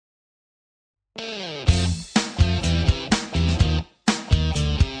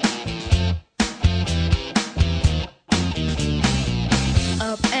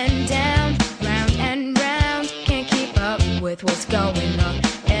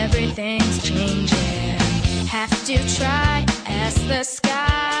to try, ask the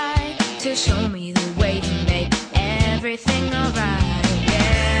sky to show me the way to make everything alright.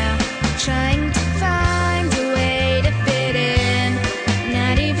 Yeah, trying to find a way to fit in,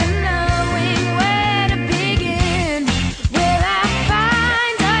 not even knowing where to begin. Will I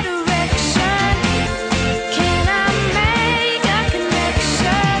find a direction? Can I make a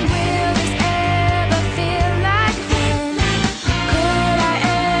connection? Will this ever feel like home? Could I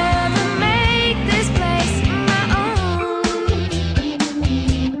ever make this place my own?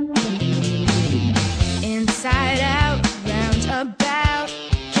 Inside out, roundabout,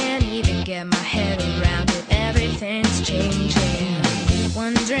 can't even get my head around it. Everything's changing,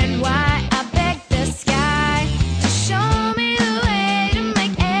 wondering why